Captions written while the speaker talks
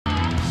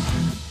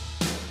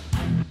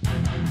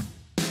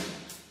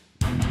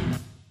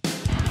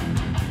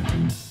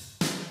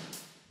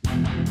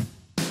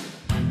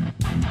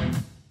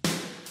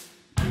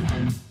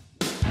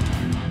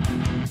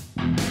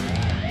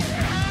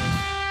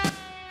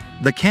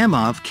The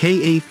Kamov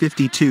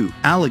Ka-52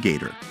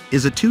 Alligator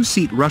is a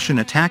two-seat Russian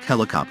attack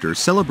helicopter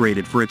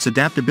celebrated for its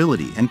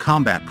adaptability and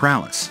combat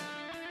prowess.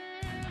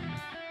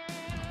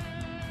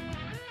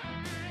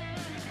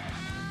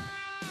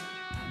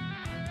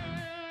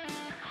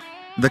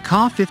 The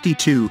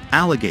Ka-52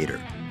 Alligator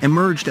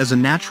emerged as a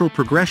natural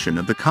progression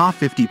of the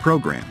Ka-50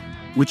 program,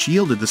 which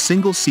yielded the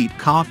single-seat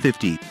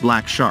Ka-50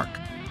 Black Shark.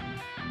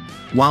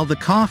 While the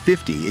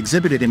Ka-50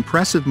 exhibited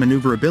impressive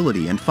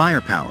maneuverability and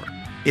firepower,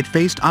 it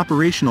faced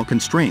operational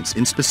constraints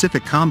in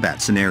specific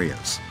combat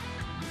scenarios.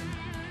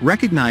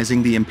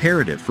 Recognizing the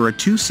imperative for a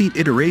two-seat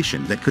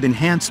iteration that could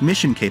enhance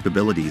mission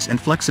capabilities and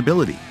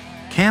flexibility,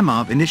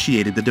 Kamov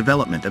initiated the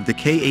development of the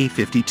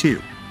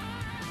Ka-52.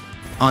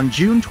 On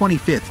June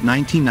 25,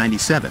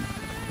 1997,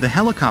 the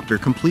helicopter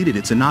completed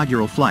its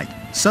inaugural flight,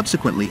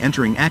 subsequently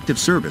entering active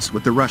service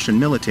with the Russian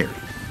military.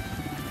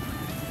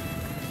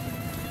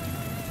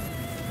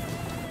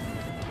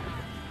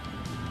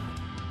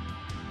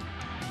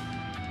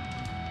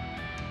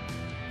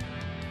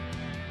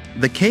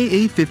 The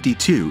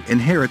Ka-52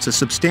 inherits a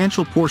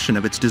substantial portion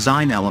of its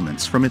design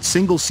elements from its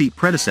single-seat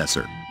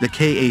predecessor, the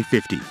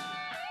Ka-50.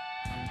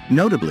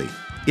 Notably,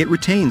 it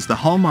retains the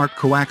hallmark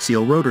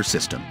coaxial rotor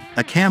system,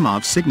 a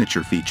Kamov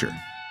signature feature.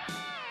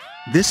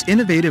 This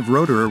innovative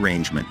rotor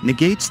arrangement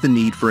negates the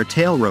need for a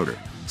tail rotor,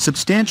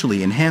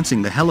 substantially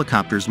enhancing the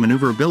helicopter's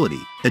maneuverability,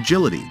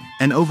 agility,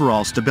 and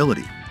overall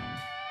stability.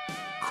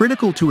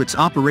 Critical to its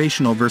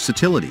operational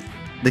versatility,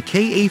 the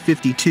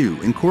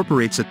Ka-52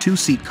 incorporates a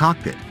two-seat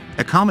cockpit,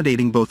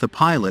 accommodating both a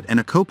pilot and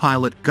a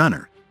co-pilot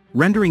gunner,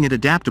 rendering it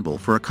adaptable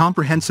for a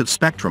comprehensive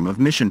spectrum of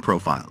mission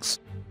profiles.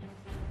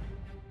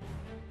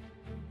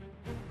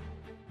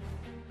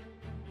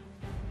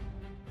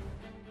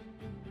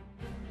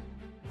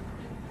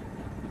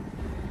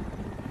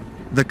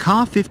 The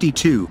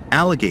Ka-52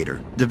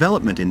 Alligator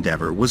development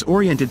endeavor was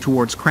oriented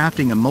towards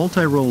crafting a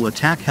multi-role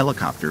attack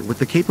helicopter with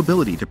the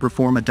capability to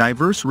perform a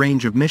diverse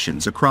range of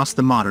missions across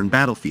the modern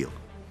battlefield.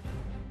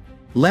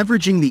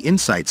 Leveraging the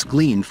insights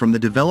gleaned from the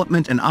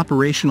development and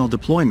operational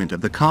deployment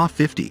of the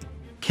Ka-50,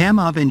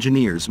 Kamov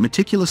engineers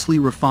meticulously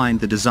refined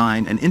the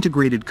design and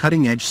integrated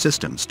cutting-edge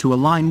systems to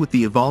align with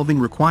the evolving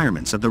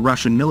requirements of the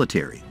Russian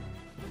military.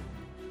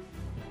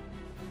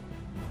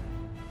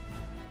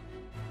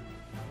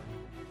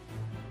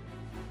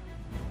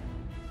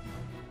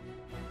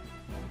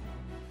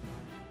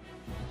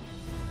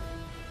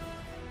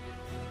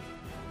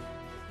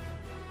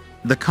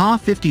 The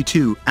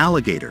Ka-52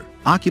 Alligator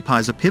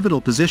occupies a pivotal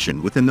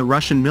position within the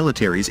Russian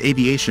military's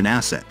aviation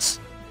assets.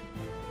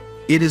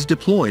 It is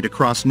deployed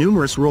across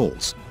numerous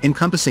roles,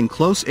 encompassing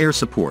close air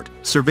support,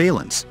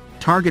 surveillance,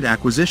 target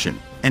acquisition,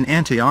 and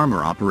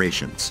anti-armor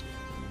operations.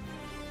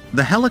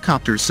 The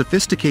helicopter's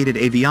sophisticated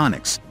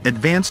avionics,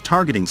 advanced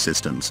targeting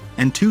systems,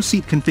 and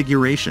two-seat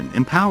configuration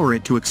empower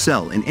it to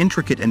excel in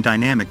intricate and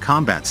dynamic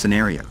combat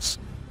scenarios.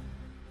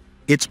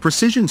 Its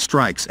precision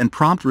strikes and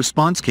prompt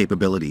response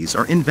capabilities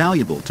are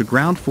invaluable to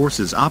ground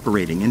forces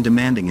operating in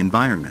demanding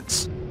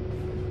environments.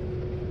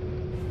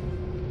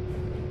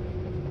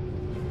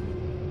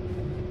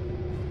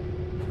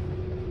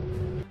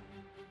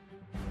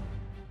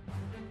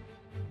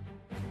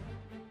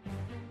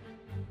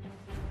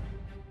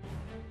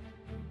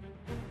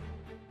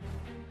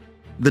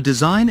 The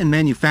design and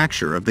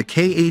manufacture of the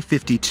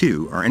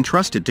Ka-52 are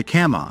entrusted to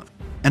Kamov,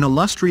 an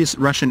illustrious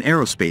Russian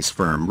aerospace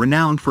firm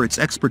renowned for its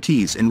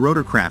expertise in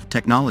rotorcraft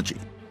technology.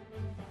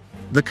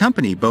 The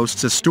company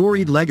boasts a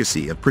storied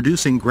legacy of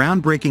producing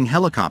groundbreaking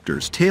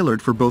helicopters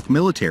tailored for both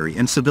military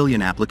and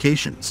civilian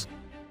applications.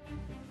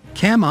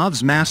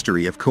 Kamov's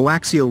mastery of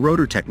coaxial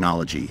rotor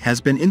technology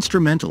has been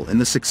instrumental in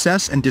the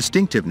success and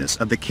distinctiveness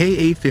of the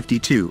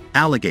Ka-52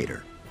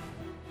 Alligator.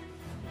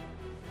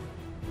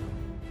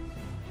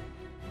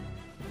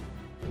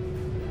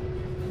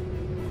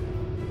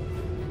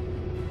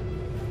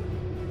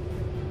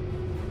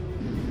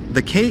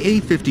 The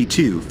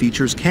Ka-52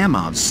 features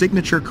Kamov's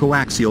signature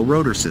coaxial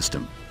rotor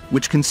system,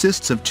 which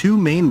consists of two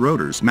main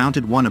rotors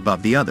mounted one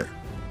above the other.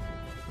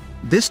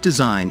 This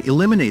design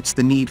eliminates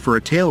the need for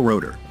a tail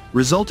rotor,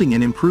 resulting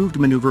in improved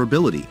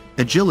maneuverability,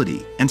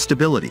 agility, and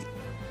stability.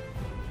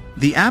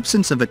 The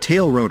absence of a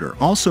tail rotor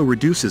also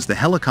reduces the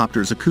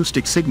helicopter's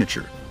acoustic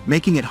signature,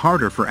 making it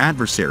harder for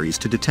adversaries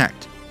to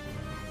detect.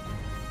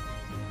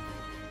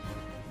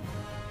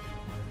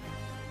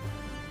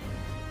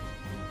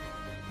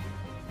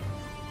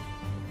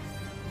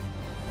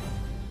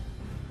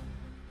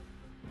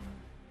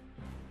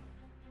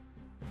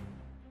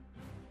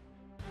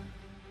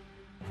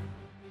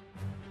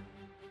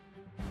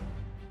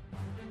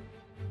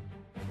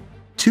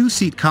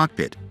 Two-seat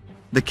cockpit.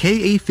 The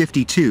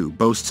Ka-52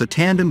 boasts a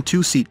tandem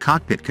two-seat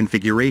cockpit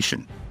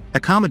configuration,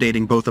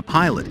 accommodating both a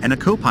pilot and a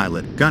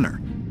co-pilot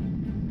gunner.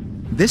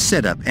 This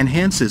setup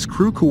enhances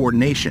crew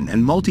coordination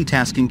and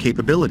multitasking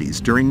capabilities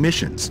during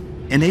missions,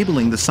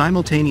 enabling the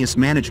simultaneous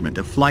management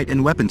of flight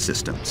and weapon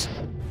systems.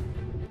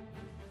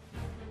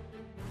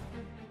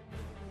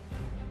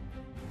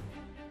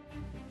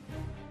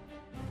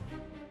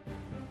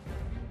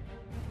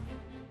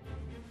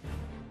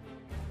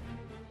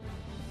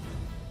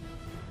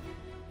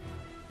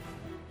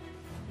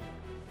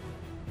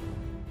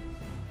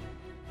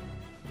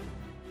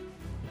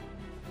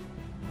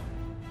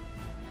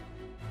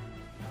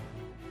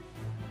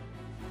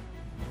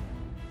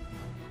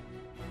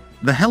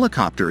 The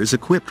helicopter is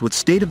equipped with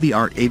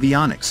state-of-the-art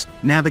avionics,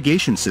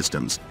 navigation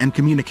systems, and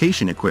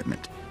communication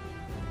equipment.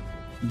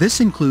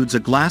 This includes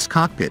a glass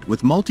cockpit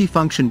with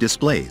multifunction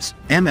displays,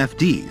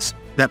 MFDs,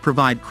 that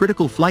provide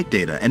critical flight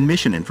data and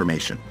mission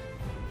information.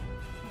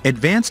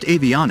 Advanced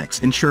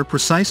avionics ensure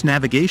precise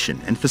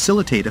navigation and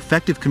facilitate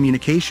effective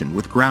communication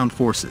with ground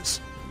forces.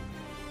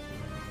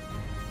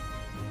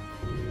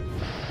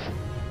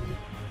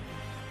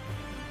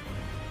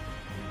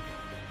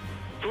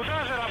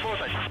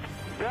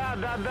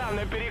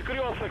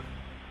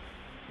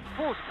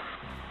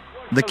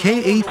 The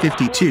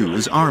Ka-52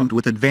 is armed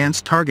with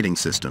advanced targeting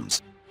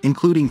systems,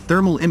 including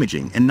thermal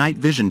imaging and night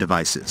vision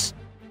devices.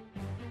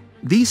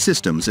 These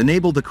systems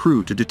enable the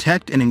crew to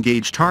detect and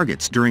engage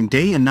targets during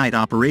day and night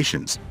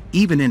operations,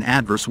 even in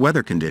adverse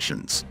weather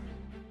conditions.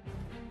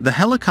 The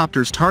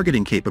helicopter's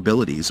targeting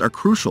capabilities are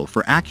crucial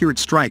for accurate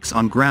strikes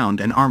on ground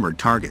and armored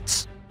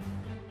targets.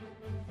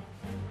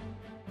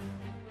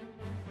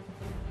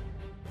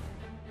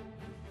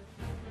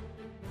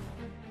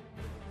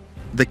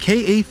 The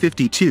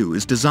Ka-52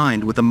 is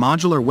designed with a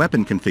modular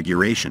weapon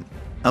configuration,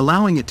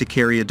 allowing it to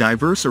carry a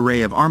diverse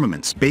array of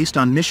armaments based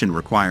on mission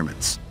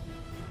requirements.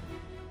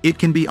 It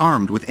can be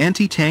armed with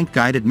anti-tank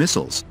guided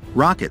missiles,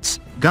 rockets,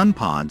 gun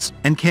pods,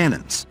 and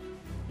cannons.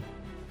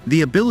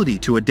 The ability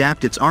to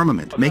adapt its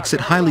armament makes it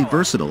highly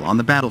versatile on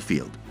the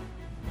battlefield.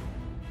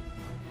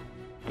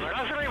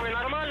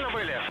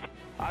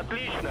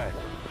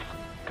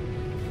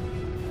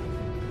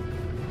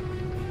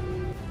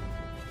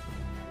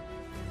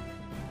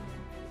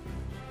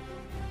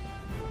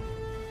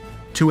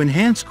 To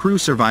enhance crew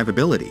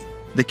survivability,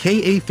 the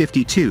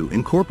Ka-52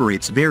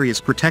 incorporates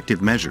various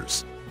protective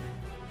measures.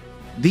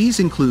 These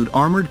include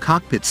armored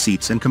cockpit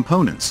seats and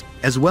components,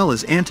 as well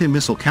as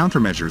anti-missile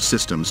countermeasures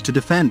systems to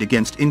defend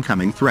against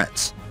incoming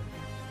threats.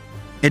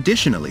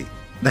 Additionally,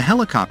 the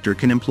helicopter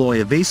can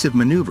employ evasive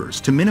maneuvers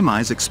to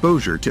minimize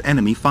exposure to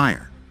enemy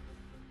fire.